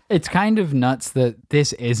alien. It's kind of nuts that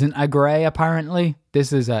this isn't a gray, apparently.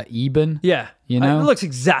 This is a Eben. Yeah. It looks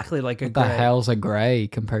exactly like a gray. What the hell's a gray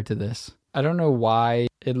compared to this? I don't know why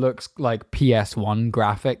it looks like PS1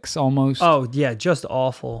 graphics almost. Oh, yeah, just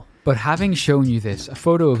awful. But having shown you this, a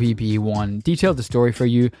photo of EBE-1 detailed the story for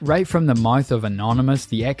you right from the mouth of Anonymous,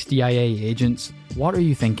 the ex-DIA agents. What are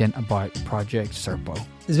you thinking about Project Serpo?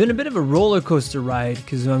 It's been a bit of a roller coaster ride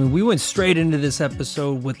because we went straight into this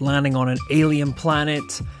episode with landing on an alien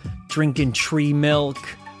planet, drinking tree milk,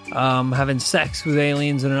 having sex with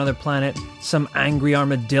aliens on another planet, some angry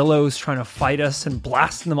armadillos trying to fight us and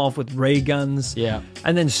blasting them off with ray guns. Yeah.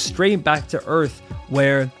 And then straight back to Earth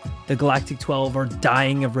where the Galactic 12 are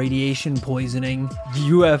dying of radiation poisoning.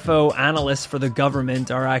 UFO analysts for the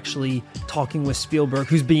government are actually talking with Spielberg,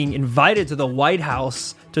 who's being invited to the White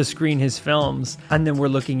House to screen his films. And then we're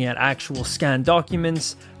looking at actual scanned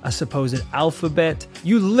documents, a supposed alphabet.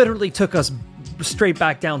 You literally took us straight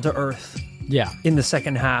back down to Earth. Yeah. In the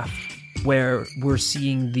second half, where we're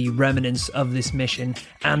seeing the remnants of this mission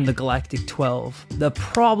and the Galactic 12. The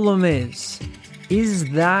problem is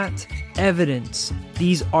that evidence,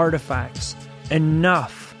 these artifacts,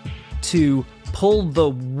 enough to pull the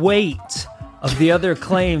weight of the other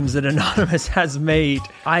claims that Anonymous has made?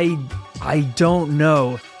 I don't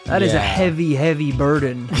know. That is a heavy, heavy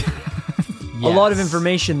burden. Yes. A lot of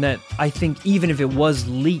information that I think even if it was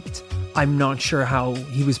leaked, I'm not sure how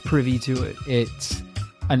he was privy to it. It's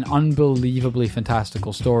an unbelievably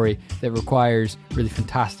fantastical story that requires really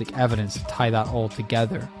fantastic evidence to tie that all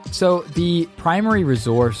together. So the primary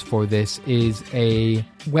resource for this is a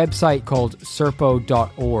website called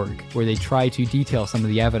serpo.org, where they try to detail some of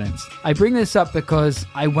the evidence. I bring this up because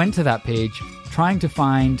I went to that page trying to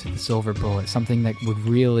find the silver bullet, something that would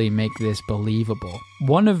really make this believable.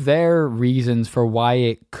 One of their reasons for why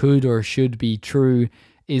it could or should be true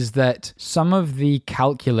is that some of the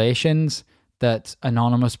calculations that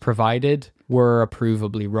Anonymous provided were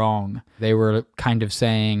provably wrong. They were kind of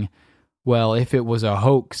saying, well, if it was a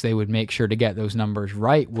hoax, they would make sure to get those numbers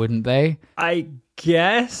right, wouldn't they? I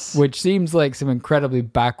guess. which seems like some incredibly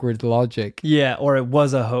backward logic. Yeah, or it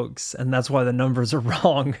was a hoax, and that's why the numbers are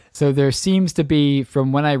wrong. So there seems to be,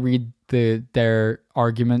 from when I read their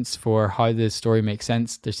arguments for how this story makes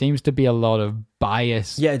sense, there seems to be a lot of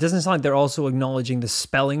bias. Yeah, it doesn't sound like they're also acknowledging the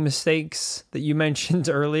spelling mistakes that you mentioned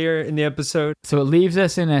earlier in the episode. So it leaves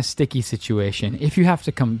us in a sticky situation. If you have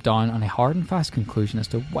to come down on a hard and fast conclusion as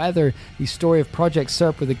to whether the story of Project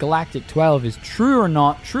SERP with the Galactic 12 is true or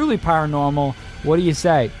not, truly paranormal, what do you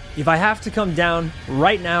say? If I have to come down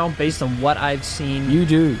right now based on what I've seen, You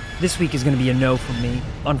do. this week is going to be a no for me,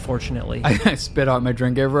 unfortunately. I spit out my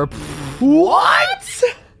drink over. What?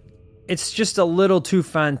 It's just a little too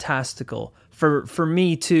fantastical for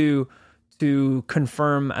me to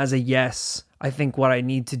confirm as a yes. I think what I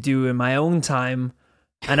need to do in my own time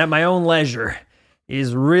and at my own leisure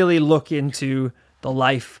is really look into the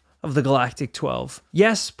life of the Galactic 12.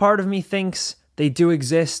 Yes, part of me thinks they do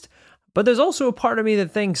exist, but there's also a part of me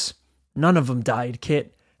that thinks none of them died,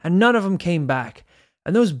 Kit, and none of them came back.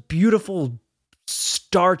 And those beautiful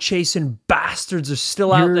star-chasing bastards are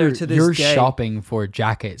still out there to this You're day. shopping for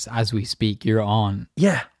jackets as we speak. You're on.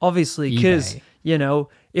 Yeah, obviously, because, eBay. you know,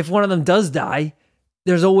 if one of them does die,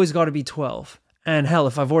 there's always got to be 12. And hell,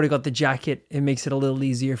 if I've already got the jacket, it makes it a little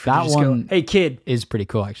easier for That you to just go, one hey, kid, is pretty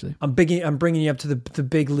cool, actually. I'm bringing you up to the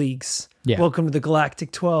big leagues. Yeah. Welcome to the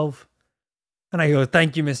Galactic 12. And I go,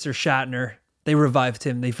 thank you, Mr. Shatner. They revived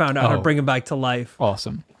him. They found out how to Oh. bring him back to life.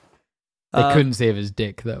 Awesome. They couldn't save his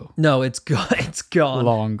dick, though. No, it's gone. It's gone.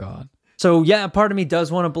 Long gone. So yeah, part of me does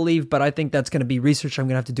want to believe, but I think that's going to be research I'm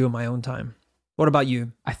going to have to do in my own time. What about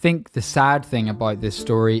you? I think the sad thing about this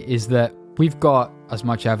story is that we've got as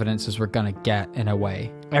much evidence as we're going to get in a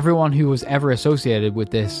way. Everyone who was ever associated with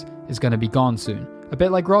this is going to be gone soon. A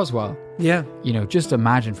bit like Roswell. Yeah. You know, just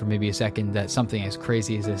imagine for maybe a second that something as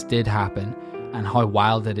crazy as this did happen, and how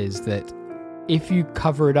wild it is that if you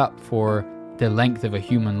cover it up for the length of a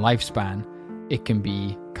human lifespan, it can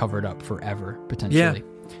be covered up forever, potentially.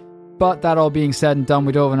 But that all being said and done,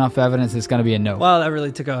 we don't have enough evidence. It's going to be a no. Well, that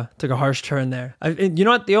really took a harsh turn there. You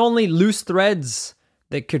know what? The only loose threads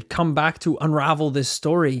that could come back to unravel this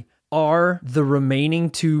story are the remaining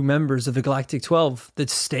two members of the Galactic 12 that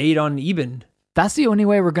stayed on Eben. That's the only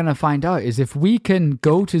way we're going to find out, is if we can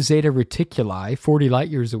go to Zeta Reticuli, 40 light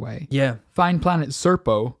years away, Yeah, find planet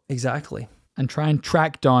Serpo, exactly. and try and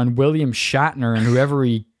track down William Shatner and whoever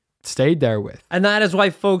he stayed there with. And that is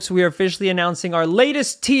why, folks, we are officially announcing our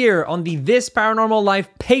latest tier on the This Paranormal Life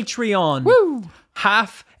Patreon. Woo!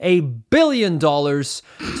 $500 million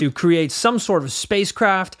to create some sort of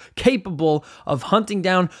spacecraft capable of hunting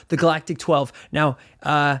down the Galactic 12. Now,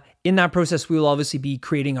 in that process, we will obviously be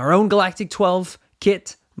creating our own Galactic 12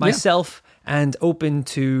 kit, myself, and open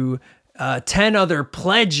to 10 other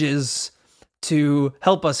pledges to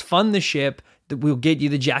help us fund the ship. That we'll get you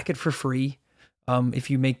the jacket for free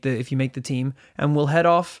if you make the team, and we'll head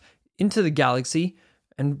off into the galaxy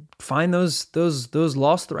and find those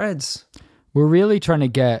lost threads. We're really trying to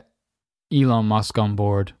get Elon Musk on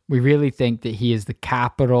board. We really think that he has the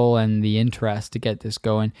capital and the interest to get this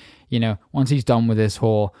going. You know, once he's done with this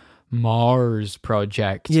whole Mars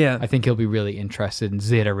project, I think he'll be really interested in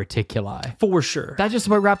Zeta Reticuli. For sure. That just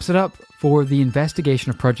about wraps it up for the investigation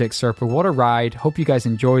of Project Serpo. What a ride. Hope you guys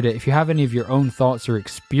enjoyed it. If you have any of your own thoughts or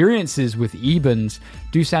experiences with Ebens,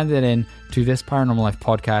 do send it in to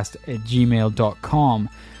thisparanormallifepodcast@gmail.com.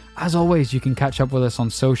 As always, you can catch up with us on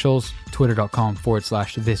socials,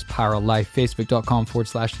 twitter.com/thisparanormallife,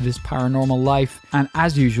 facebook.com/thisparanormallife. And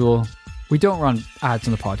as usual, we don't run ads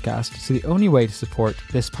on the podcast, so the only way to support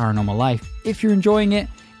This Paranormal Life, if you're enjoying it,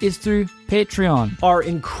 is through Patreon. Our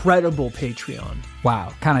incredible Patreon.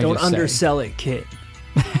 Wow, can I Don't just say? undersell it, kid.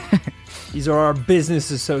 These are our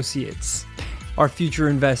business associates, our future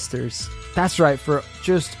investors. That's right, for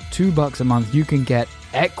just $2 a month, you can get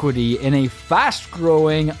equity in a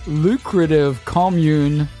fast-growing, lucrative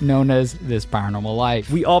commune known as This Paranormal Life.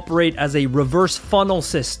 We operate as a reverse funnel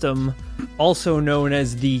system, also known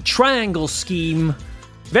as the triangle scheme.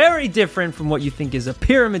 Very different from what you think is a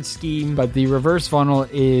pyramid scheme. But the reverse funnel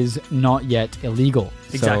is not yet illegal.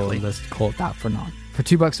 Exactly. So let's call it that for now. For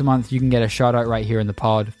 $2 a month, you can get a shout out right here in the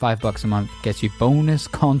pod. $5 a month gets you bonus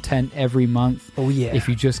content every month. Oh, yeah. If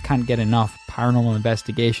you just can't get enough paranormal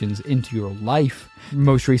investigations into your life.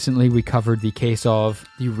 Most recently, we covered the case of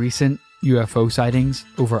the recent UFO sightings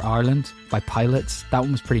over Ireland by pilots. That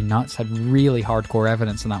one was pretty nuts. Had really hardcore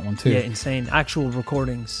evidence on that one too. Yeah, insane. Actual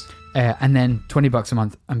recordings. And then $20 a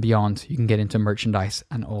month and beyond, you can get into merchandise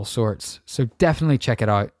and all sorts. So definitely check it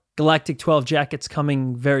out. Galactic 12 jackets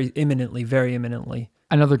coming very imminently.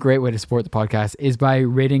 Another great way to support the podcast is by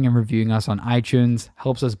rating and reviewing us on iTunes.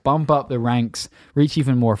 Helps us bump up the ranks, reach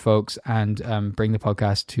even more folks, and bring the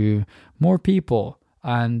podcast to more people,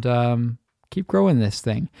 and keep growing this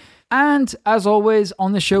thing. And as always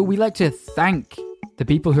on the show, we like to thank the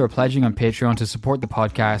people who are pledging on Patreon to support the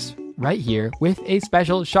podcast right here with a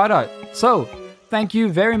special shout out. So thank you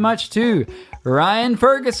very much to Ryan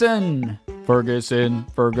Ferguson.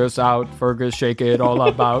 Fergus out, Fergus shake it all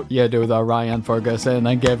about. You do the Ryan Ferguson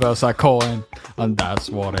and give us a coin. And that's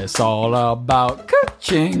what it's all about.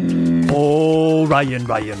 Ka-ching. Oh, Ryan.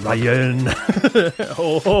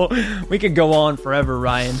 Oh, we could go on forever,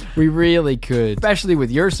 Ryan. We really could. Especially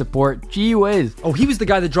with your support. Gee whiz. Oh, he was the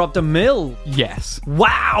guy that dropped $1 million. Yes.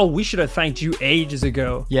 Wow, we should have thanked you ages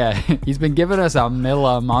ago. Yeah, he's been giving us $1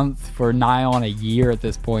 million a month for nigh on a year at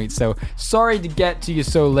this point. So sorry to get to you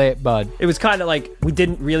so late, bud. It was kind of like we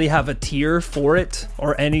didn't really have a tier for it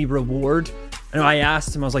or any reward. And I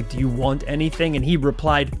asked him, I was like, do you want anything? And he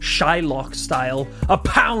replied, Shylock style, a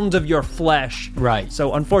pound of your flesh. Right.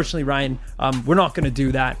 So unfortunately, Ryan, we're not going to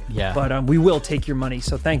do that. Yeah. But we will take your money.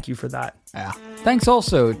 So thank you for that. Yeah. Thanks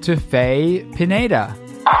also to Faye Pineda.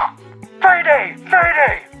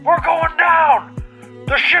 Fayday! We're going down!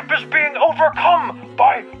 The ship is being overcome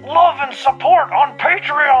by love and support on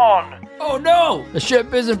Patreon! Oh no! The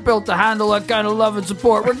ship isn't built to handle that kind of love and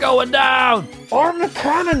support. We're going down! Arm the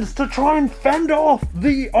cannons to try and fend off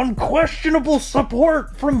the unquestionable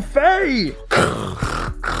support from Faye!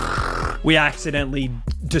 We accidentally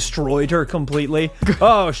destroyed her completely.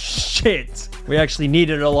 Oh shit! We actually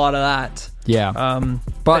needed a lot of that. Yeah.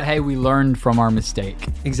 But hey, we learned from our mistake.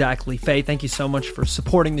 Exactly. Faye, thank you so much for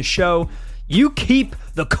supporting the show. You keep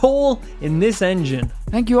the coal in this engine.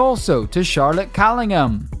 Thank you also to Charlotte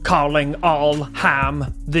Callingham. Calling all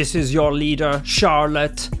ham. This is your leader,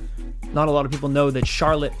 Charlotte. Not a lot of people know that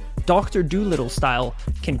Charlotte, Dr. Dolittle style,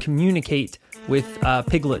 can communicate with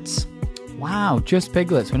piglets. Wow, just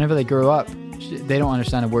piglets. Whenever they grow up, they don't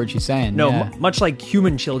understand a word she's saying. No, yeah. Much like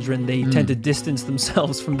human children, they tend to distance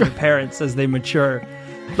themselves from their parents as they mature.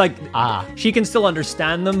 Like, she can still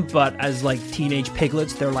understand them, but as like teenage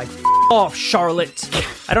piglets, they're like, F off, Charlotte.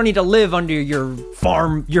 I don't need to live under your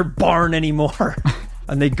farm, your barn anymore.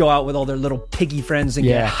 And they go out with all their little piggy friends and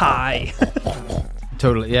get high.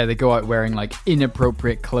 Totally. Yeah, they go out wearing like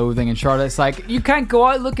inappropriate clothing, and Charlotte's like, you can't go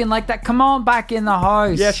out looking like that. Come on back in the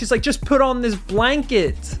house. Yeah, she's like, just put on this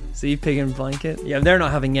blanket. See, pig and blanket. Yeah, they're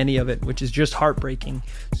not having any of it, which is just heartbreaking.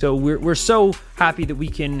 So we're so happy that we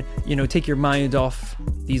can, take your mind off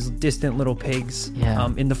these distant little pigs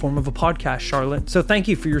in the form of a podcast, Charlotte. So thank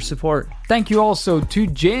you for your support. Thank you also to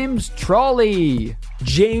James Trolley.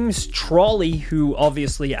 James Trolley, who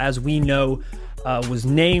obviously, as we know, was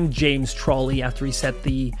named James Trolley after he set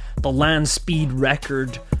the land speed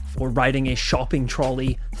record for riding a shopping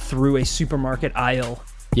trolley through a supermarket aisle.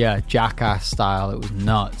 Yeah, jackass style. It was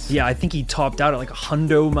nuts. Yeah, I think he topped out at like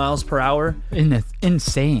 100 miles per hour.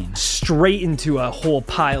 Insane. Straight into a whole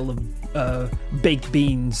pile of baked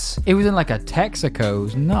beans. It was in like a Texaco. It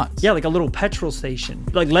was nuts. Yeah, like a little petrol station.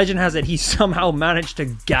 Like, legend has it he somehow managed to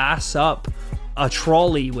gas up a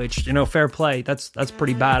trolley, which, fair play. That's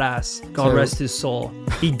pretty badass. God rest his soul.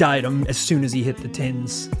 He died as soon as he hit the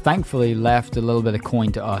tins. Thankfully, left a little bit of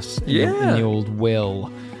coin to us in the old will.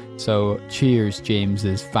 So cheers,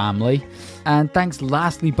 James's family. And thanks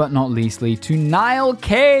lastly but not leastly to Niall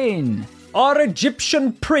Kane, our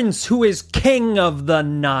Egyptian prince who is king of the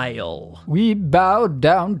Nile. We bow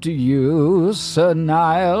down to you, Sir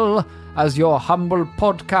Niall, as your humble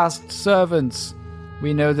podcast servants.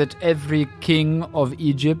 We know that every king of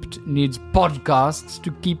Egypt needs podcasts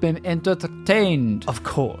to keep him entertained. Of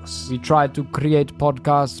course. We try to create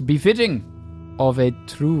podcasts befitting of a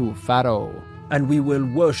true pharaoh. And we will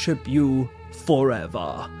worship you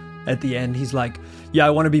forever. At the end, he's like, yeah, I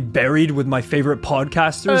want to be buried with my favorite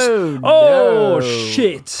podcasters. Oh,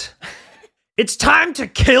 shit. It's time to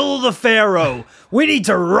kill the pharaoh. We need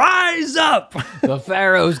to rise up. The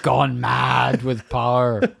pharaoh's gone mad with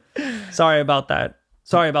power. Sorry about that.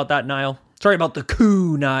 Sorry about that, Niall. Sorry about the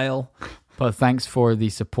coup, Niall. But thanks for the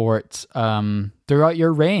support throughout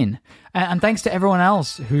your reign. And thanks to everyone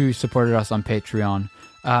else who supported us on Patreon.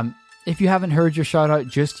 If you haven't heard your shout out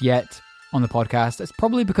just yet on the podcast, it's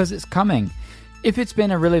probably because it's coming. If it's been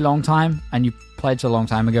a really long time and you pledged a long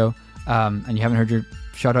time ago and you haven't heard your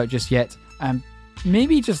shout out just yet,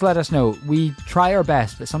 maybe just let us know. We try our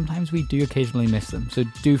best, but sometimes we do occasionally miss them. So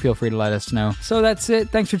do feel free to let us know. So that's it.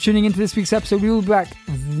 Thanks for tuning into this week's episode. We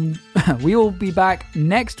will be back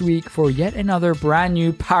next week for yet another brand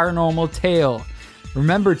new paranormal tale.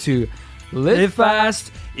 Remember to live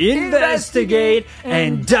fast, investigate,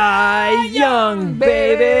 and die young,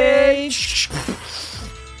 baby.